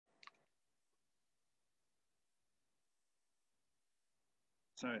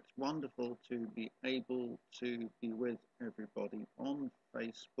So it's wonderful to be able to be with everybody on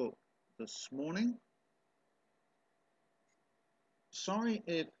Facebook this morning. Sorry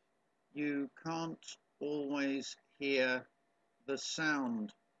if you can't always hear the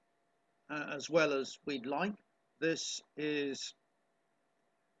sound as well as we'd like. This is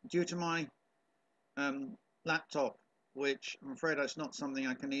due to my laptop, which I'm afraid it's not something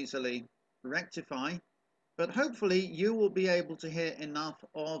I can easily rectify. But hopefully you will be able to hear enough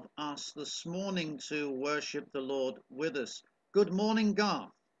of us this morning to worship the Lord with us. Good morning,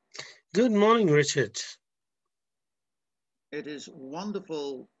 Garth. Good morning, Richard. It is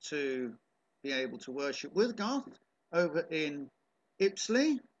wonderful to be able to worship with Garth over in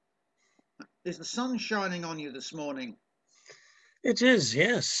Ipsley. Is the sun shining on you this morning? It is,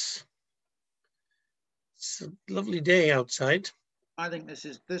 yes. It's a lovely day outside. I think this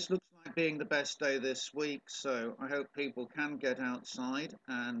looks like being the best day this week, so I hope people can get outside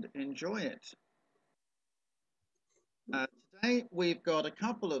and enjoy it. Today we've got a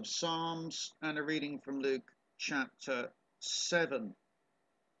couple of Psalms and a reading from Luke chapter 7.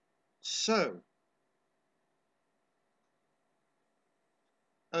 So,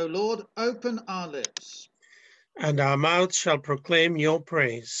 O Lord, open our lips, and our mouth shall proclaim your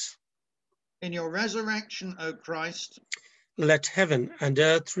praise. In your resurrection, O Christ, let heaven and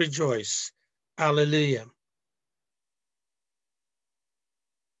earth rejoice. Alleluia.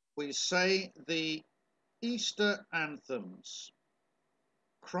 We say the Easter anthems.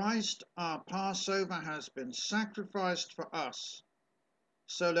 Christ, our Passover, has been sacrificed for us,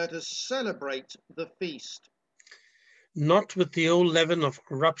 so let us celebrate the feast. Not with the old leaven of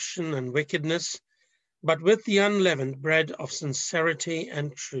corruption and wickedness, but with the unleavened bread of sincerity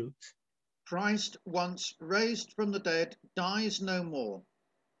and truth. Christ, once raised from the dead, dies no more.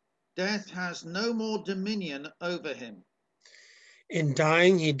 Death has no more dominion over him. In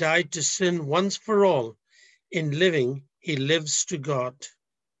dying, he died to sin once for all. In living, he lives to God.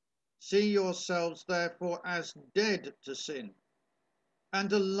 See yourselves, therefore, as dead to sin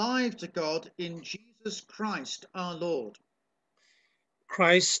and alive to God in Jesus Christ our Lord.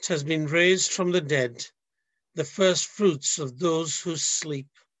 Christ has been raised from the dead, the first fruits of those who sleep.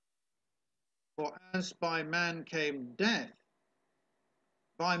 For as by man came death,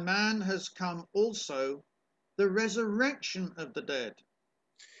 by man has come also the resurrection of the dead.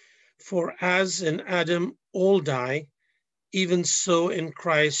 For as in Adam all die, even so in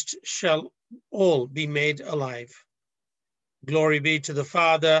Christ shall all be made alive. Glory be to the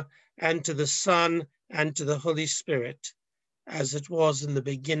Father, and to the Son, and to the Holy Spirit, as it was in the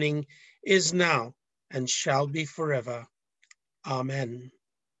beginning, is now, and shall be forever. Amen.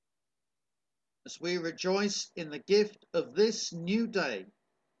 As we rejoice in the gift of this new day,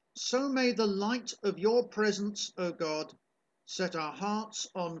 so may the light of your presence, O God, set our hearts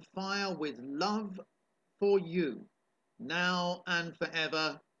on fire with love for you, now and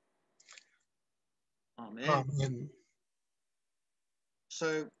forever. Amen. Amen.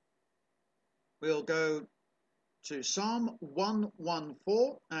 So we'll go to Psalm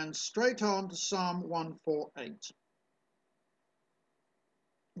 114 and straight on to Psalm 148.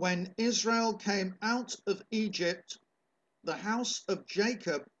 When Israel came out of Egypt, the house of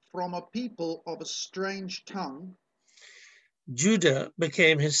Jacob from a people of a strange tongue, Judah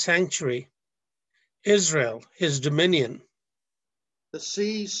became his sanctuary, Israel his dominion. the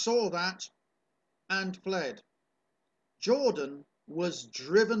sea saw that and fled. Jordan was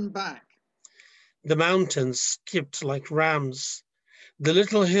driven back. The mountains skipped like rams, the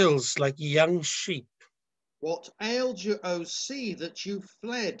little hills like young sheep. What ailed you, O sea, that you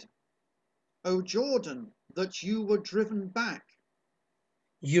fled? O Jordan, that you were driven back?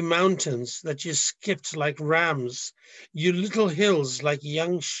 You mountains that you skipped like rams, you little hills like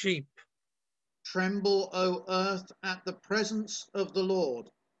young sheep. Tremble, O earth, at the presence of the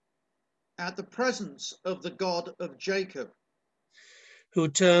Lord, at the presence of the God of Jacob, who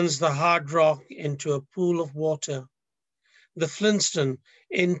turns the hard rock into a pool of water, the flintstone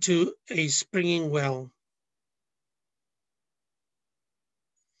into a springing well.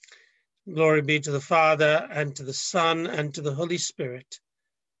 Glory be to the Father, and to the Son, and to the Holy Spirit,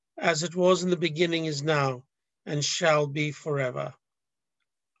 as it was in the beginning, is now, and shall be forever.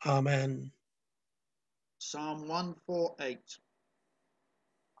 Amen. Psalm 148.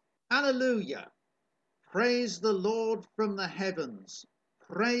 Alleluia! Praise the Lord from the heavens.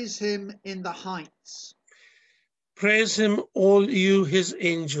 Praise him in the heights. Praise him, all you his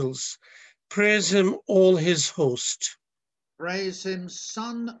angels. Praise him, all his host. Praise him,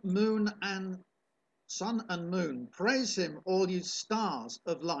 sun and moon. Praise him, all you stars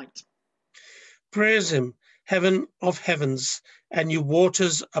of light. Praise him, heaven of heavens, and you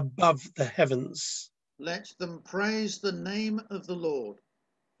waters above the heavens. Let them praise the name of the Lord,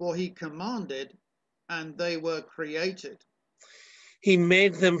 for he commanded, and they were created. He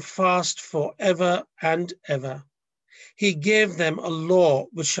made them fast for ever and ever. He gave them a law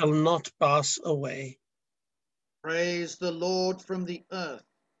which shall not pass away. Praise the Lord from the earth,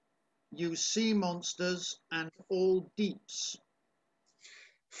 you sea monsters and all deeps.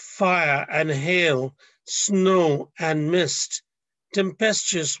 Fire and hail, snow and mist,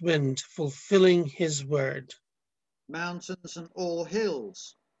 tempestuous wind fulfilling his word. Mountains and all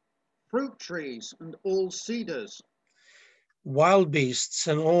hills, fruit trees and all cedars. Wild beasts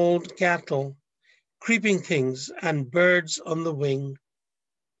and all cattle, creeping things and birds on the wing.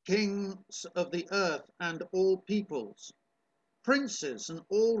 Kings of the earth and all peoples, princes and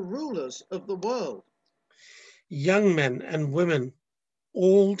all rulers of the world. Young men and women,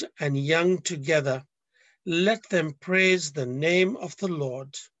 old and young together, let them praise the name of the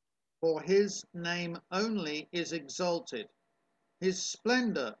Lord. For his name only is exalted, his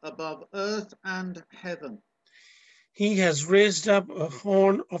splendor above earth and heaven. He has raised up a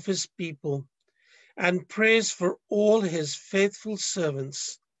horn of his people and praise for all his faithful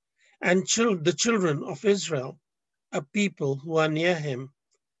servants and the children of Israel, a people who are near him.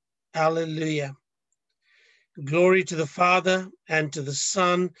 Alleluia. Glory to the Father, and to the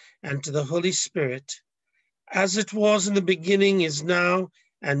Son, and to the Holy Spirit, as it was in the beginning, is now,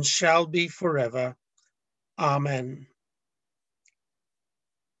 and shall be forever. Amen.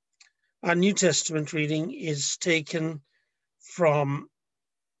 Our New Testament reading is taken from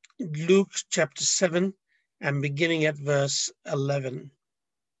Luke chapter 7 and beginning at verse 11.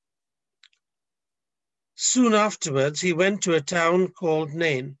 Soon afterwards, he went to a town called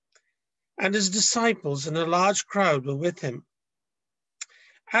Nain, and his disciples and a large crowd were with him.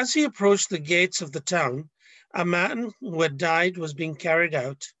 As he approached the gates of the town, a man who had died was being carried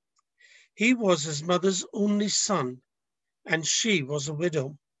out. He was his mother's only son, and she was a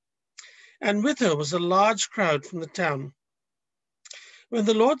widow. And with her was a large crowd from the town. When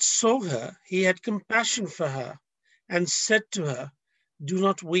the Lord saw her, he had compassion for her and said to her, "Do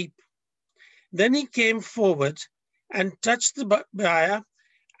not weep." Then he came forward and touched the bier,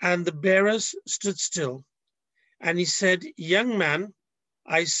 and the bearers stood still. And he said, "Young man,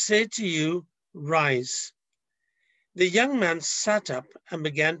 I say to you, rise." The young man sat up and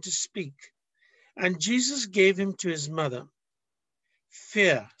began to speak, and Jesus gave him to his mother.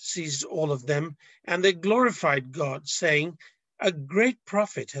 Fear seized all of them, and they glorified God, saying, "A great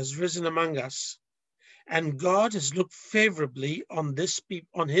prophet has risen among us, and God has looked favorably on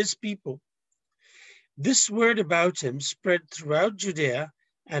his people." This word about him spread throughout Judea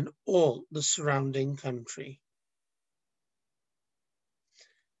and all the surrounding country.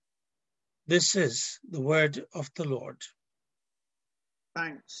 This is the word of the Lord.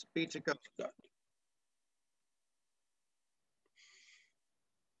 Thanks be to God.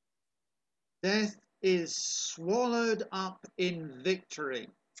 Death is swallowed up in victory.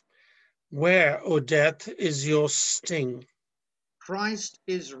 Where, O death, is your sting? Christ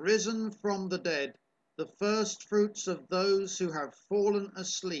is risen from the dead, the first fruits of those who have fallen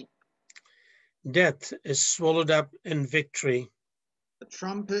asleep. Death is swallowed up in victory. The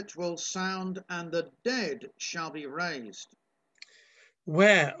trumpet will sound, and the dead shall be raised.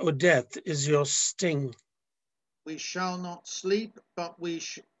 Where, O death, is your sting? We shall not sleep, but we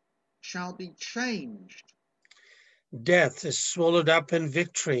shall be changed. Death is swallowed up in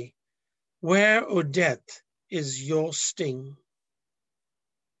victory. Where, O death, is your sting?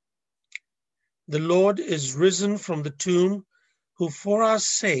 The Lord is risen from the tomb, who for our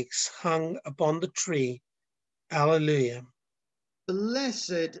sakes hung upon the tree. Alleluia.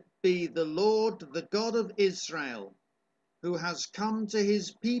 Blessed be the Lord, the God of Israel, who has come to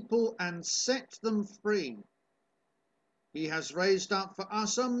his people and set them free. He has raised up for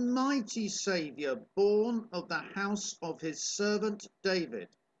us a mighty Saviour, born of the house of his servant David.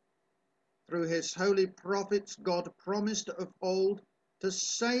 Through his holy prophets, God promised of old to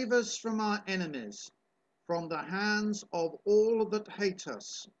save us from our enemies, from the hands of all that hate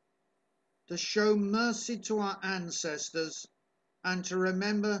us, to show mercy to our ancestors, and to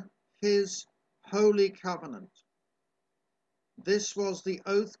remember his holy covenant. This was the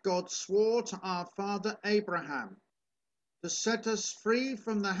oath God swore to our father Abraham, to set us free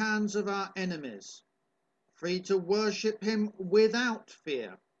from the hands of our enemies, free to worship him without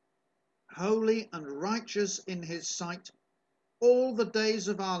fear, holy and righteous in his sight all the days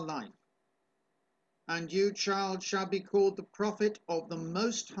of our life. And you, child, shall be called the prophet of the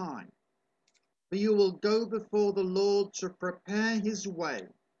Most High, for you will go before the Lord to prepare his way,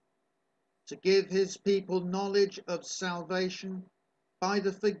 to give his people knowledge of salvation by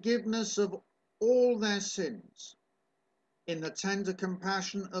the forgiveness of all their sins. In the tender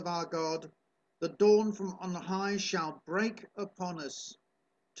compassion of our God, the dawn from on high shall break upon us,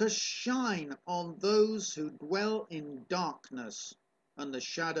 to shine on those who dwell in darkness and the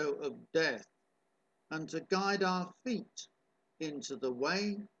shadow of death, and to guide our feet into the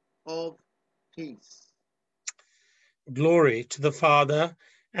way of peace. Glory to the Father,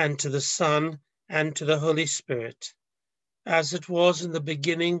 and to the Son, and to the Holy Spirit, as it was in the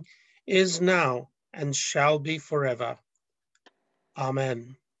beginning, is now, and shall be forever.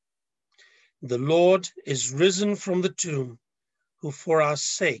 Amen. The Lord is risen from the tomb, who for our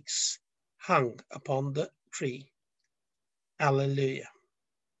sakes hung upon the tree. Alleluia.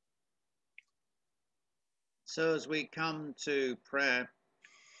 So as we come to prayer,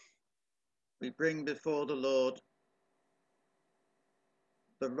 we bring before the Lord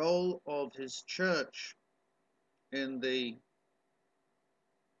the role of his church in the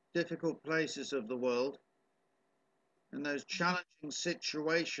difficult places of the world, in those challenging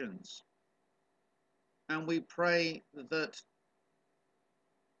situations. And we pray that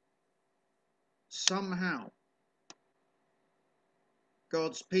somehow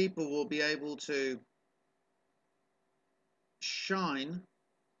God's people will be able to shine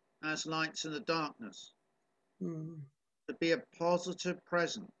as lights in the darkness, to be a positive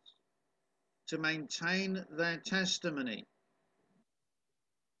presence, to maintain their testimony,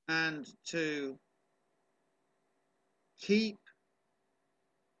 and to keep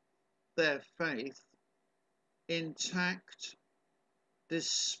their faith intact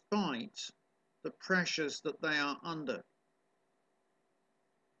despite the pressures that they are under.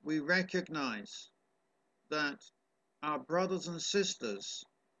 We recognize that our brothers and sisters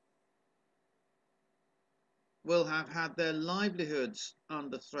will have had their livelihoods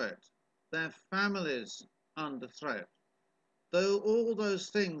under threat, their families under threat, though all those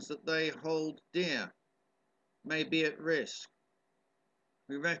things that they hold dear may be at risk.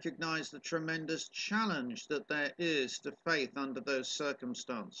 We recognize the tremendous challenge that there is to faith under those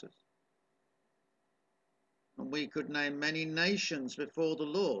circumstances. And we could name many nations before the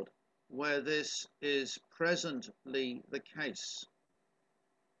Lord where this is presently the case.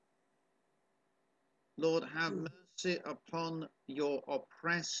 Lord, have mercy upon your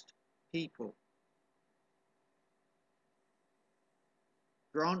oppressed people.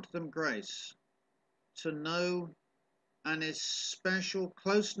 Grant them grace to know an especial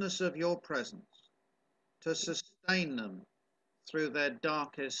closeness of your presence, to sustain them through their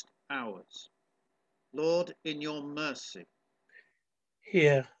darkest hours. Lord, in your mercy,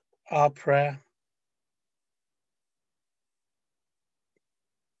 hear our prayer.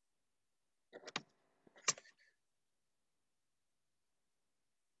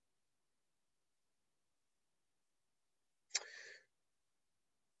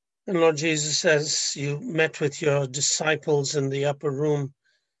 And Lord Jesus, as you met with your disciples in the upper room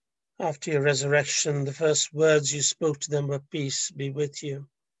after your resurrection, the first words you spoke to them were, "Peace be with you."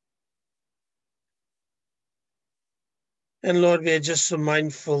 And Lord, we are just so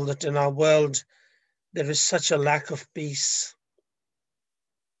mindful that in our world there is such a lack of peace.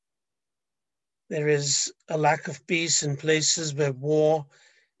 There is a lack of peace in places where war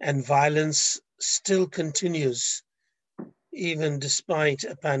and violence still continues, even despite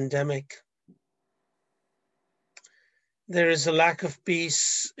a pandemic. There is a lack of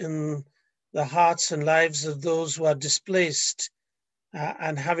peace in the hearts and lives of those who are displaced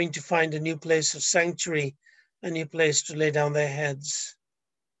and having to find a new place of sanctuary, a new place to lay down their heads.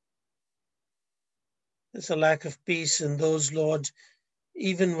 There's a lack of peace in those, Lord,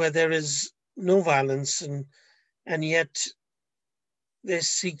 even where there is no violence, and yet they're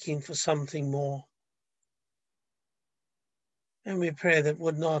seeking for something more. And we pray that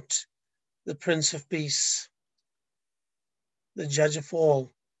would not the Prince of Peace, the Judge of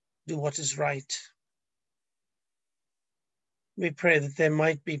all, do what is right. We pray that there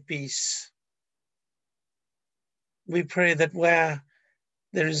might be peace. We pray that where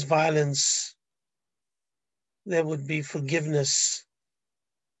there is violence, there would be forgiveness,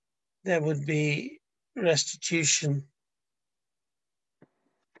 there would be restitution,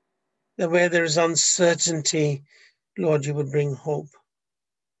 that where there is uncertainty, Lord, you would bring hope.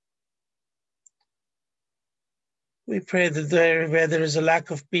 We pray that where there is a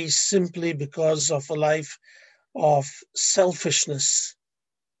lack of peace simply because of a life of selfishness,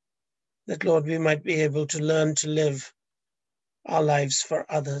 that, Lord, we might be able to learn to live our lives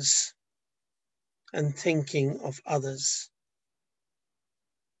for others and thinking of others.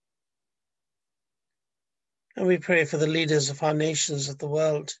 And we pray for the leaders of our nations of the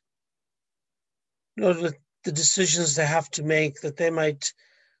world, Lord, with the decisions they have to make, that they might,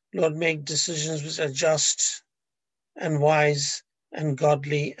 Lord, make decisions which are just and wise and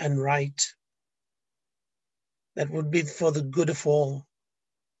godly and right, that would be for the good of all,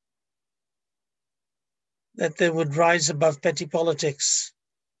 that they would rise above petty politics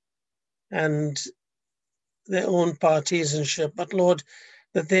and their own partisanship, but Lord,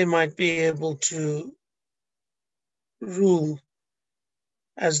 that they might be able to rule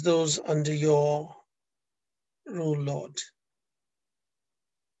as those under your rule, Lord.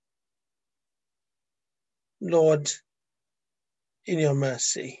 Lord, in your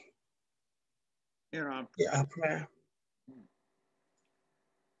mercy, Hear our prayer.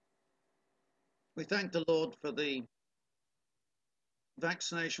 We thank the Lord for the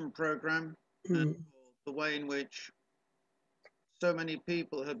vaccination program and for the way in which so many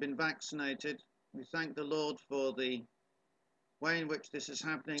people have been vaccinated. We thank the Lord for the way in which this is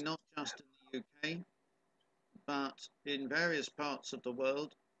happening, not just in the UK, but in various parts of the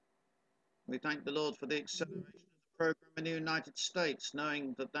world. We thank the Lord for the acceleration of the program in the United States,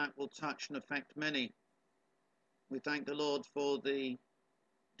 knowing that that will touch and affect many. We thank the Lord for the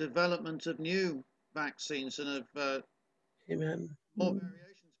development of new vaccines and of Amen. more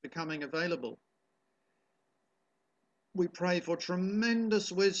variations becoming available. We pray for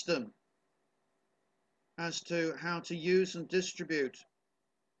tremendous wisdom as to how to use and distribute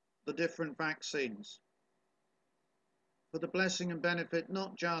the different vaccines for the blessing and benefit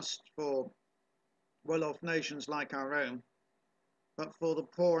not just for well-off nations like our own, but for the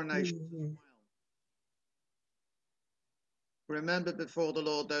poorer nations as well. Remember before the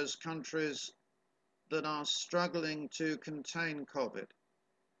Lord those countries that are struggling to contain COVID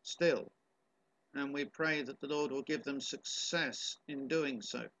still, and we pray that the Lord will give them success in doing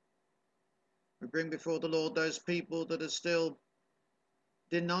so. We bring before the Lord those people that are still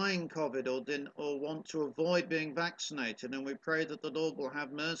denying COVID or want to avoid being vaccinated, and we pray that the Lord will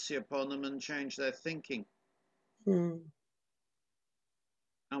have mercy upon them and change their thinking. And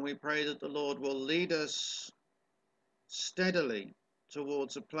we pray that the Lord will lead us steadily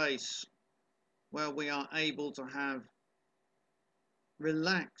towards a place where we are able to have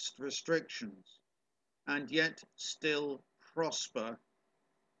relaxed restrictions and yet still prosper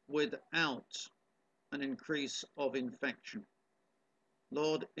without an increase of infection.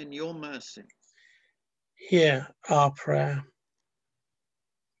 Lord, in your mercy, hear our prayer.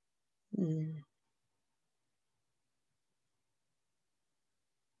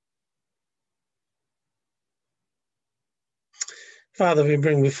 Father, we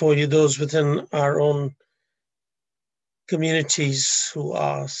bring before you those within our own communities who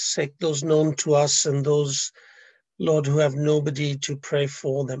are sick, those known to us, and those, Lord, who have nobody to pray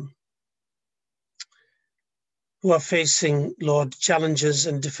for them, who are facing, Lord, challenges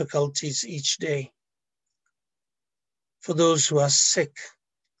and difficulties each day. For those who are sick,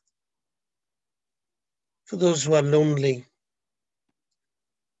 for those who are lonely,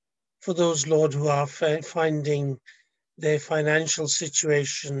 for those, Lord, who are finding their financial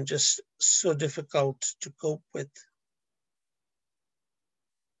situation just so difficult to cope with.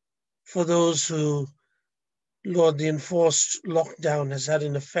 For those who, Lord, the enforced lockdown has had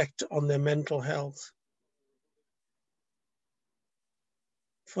an effect on their mental health.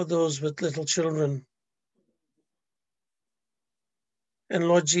 For those with little children. And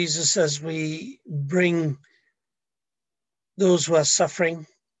Lord Jesus, as we bring those who are suffering,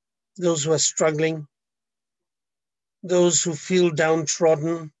 those who are struggling, those who feel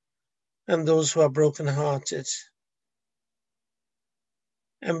downtrodden, and those who are brokenhearted.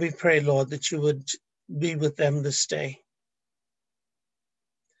 And we pray, Lord, that you would be with them this day,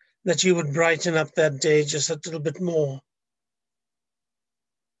 that you would brighten up that day just a little bit more,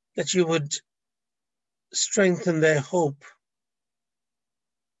 that you would strengthen their hope,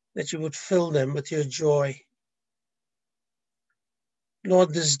 that you would fill them with your joy.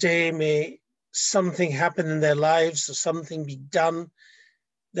 Lord, this day may something happen in their lives or something be done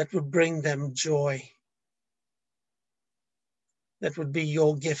that would bring them joy, that would be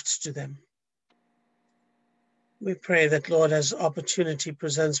your gift to them. We pray that, Lord, as opportunity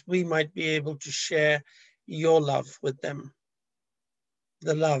presents, we might be able to share your love with them,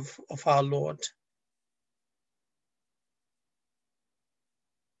 the love of our Lord.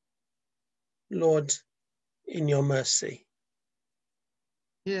 Lord, in your mercy.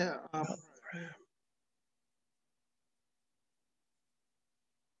 hear our prayer.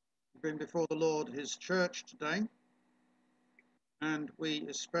 We bring before the Lord his church today, and we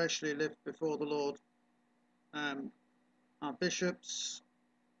especially lift before the Lord our bishops,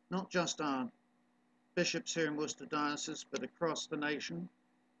 not just our bishops here in Worcester Diocese, but across the nation.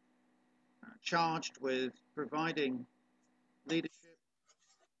 charged with providing leadership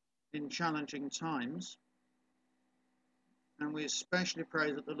in challenging times. And we especially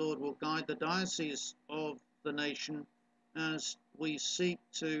pray that the Lord will guide the diocese of the nation as we seek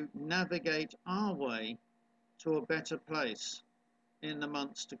to navigate our way to a better place in the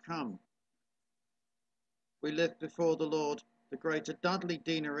months to come. We lift before the Lord the Greater Dudley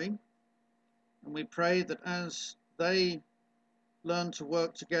Deanery, and we pray that as they learn to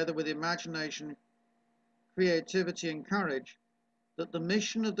work together with imagination, creativity and courage, that the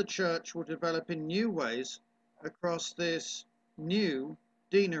mission of the church will develop in new ways across this new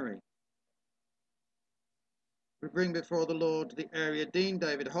deanery. We bring before the Lord the area dean,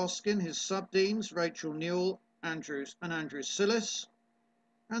 David Hoskin, his sub-deans, Rachel Newell, Andrew Sillis,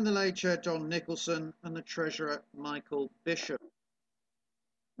 and the lay chair, John Nicholson, and the treasurer, Michael Bishop.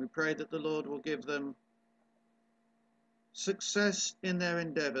 We pray that the Lord will give them success in their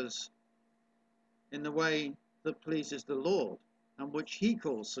endeavours in the way that pleases the Lord and which he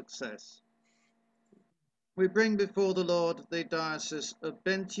calls success. We bring before the Lord the Diocese of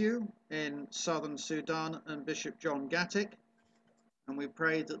Bentiu in southern Sudan and Bishop John Gattick, and we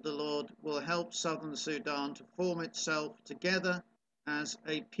pray that the Lord will help southern Sudan to form itself together as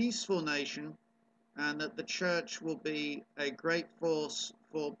a peaceful nation, and that the church will be a great force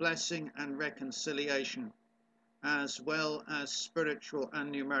for blessing and reconciliation, as well as spiritual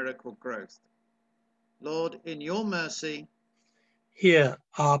and numerical growth. Lord, in your mercy, hear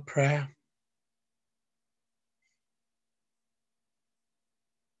our prayer.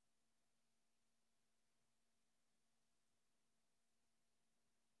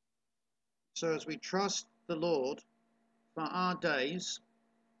 So as we trust the Lord for our days,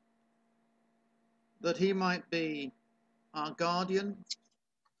 that he might be our guardian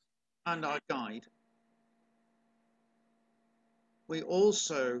and our guide, we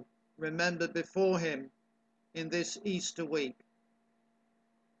also remember before him in this Easter week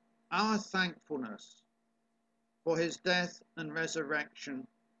our thankfulness for his death and resurrection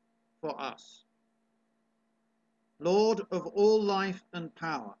for us. Lord of all life and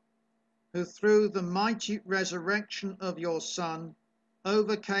power, who through the mighty resurrection of your Son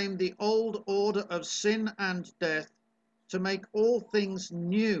overcame the old order of sin and death to make all things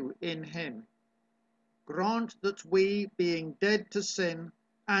new in him, grant that we, being dead to sin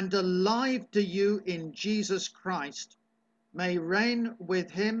and alive to you in Jesus Christ, may reign with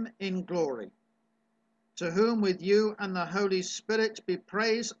him in glory, to whom with you and the Holy Spirit be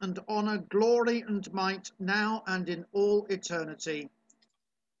praise and honour, glory and might, now and in all eternity.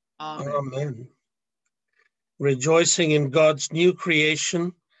 Amen. Amen. Rejoicing in God's new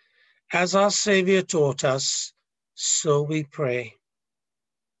creation, as our Saviour taught us, so we pray.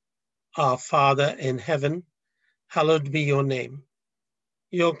 Our Father in heaven, hallowed be your name.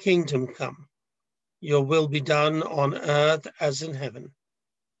 Your kingdom come, your will be done on earth as in heaven.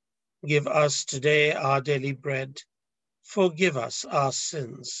 Give us today our daily bread. Forgive us our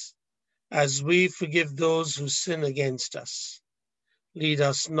sins, as we forgive those who sin against us. Lead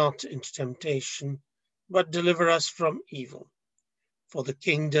us not into temptation, but deliver us from evil. For the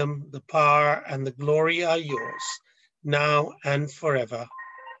kingdom, the power, and the glory are yours, now and forever.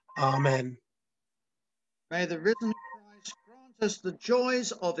 Amen. May the risen Christ grant us the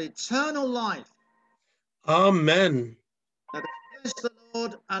joys of eternal life. Amen. Let us bless the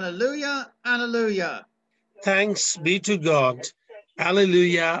Lord. Alleluia, alleluia. Thanks be to God.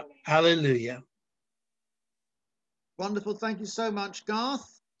 Alleluia, alleluia. Wonderful. Thank you so much,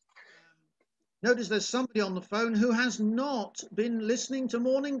 Garth. Notice there's somebody on the phone who has not been listening to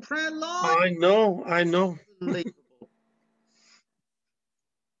morning prayer live. I know. Unbelievable.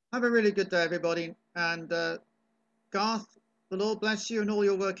 Have a really good day, everybody. And Garth, the Lord bless you and all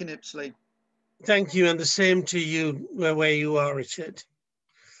your work in Ipsley. Thank you, and the same to you where you are, Richard.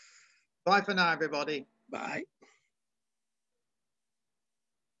 Bye for now, everybody. Bye.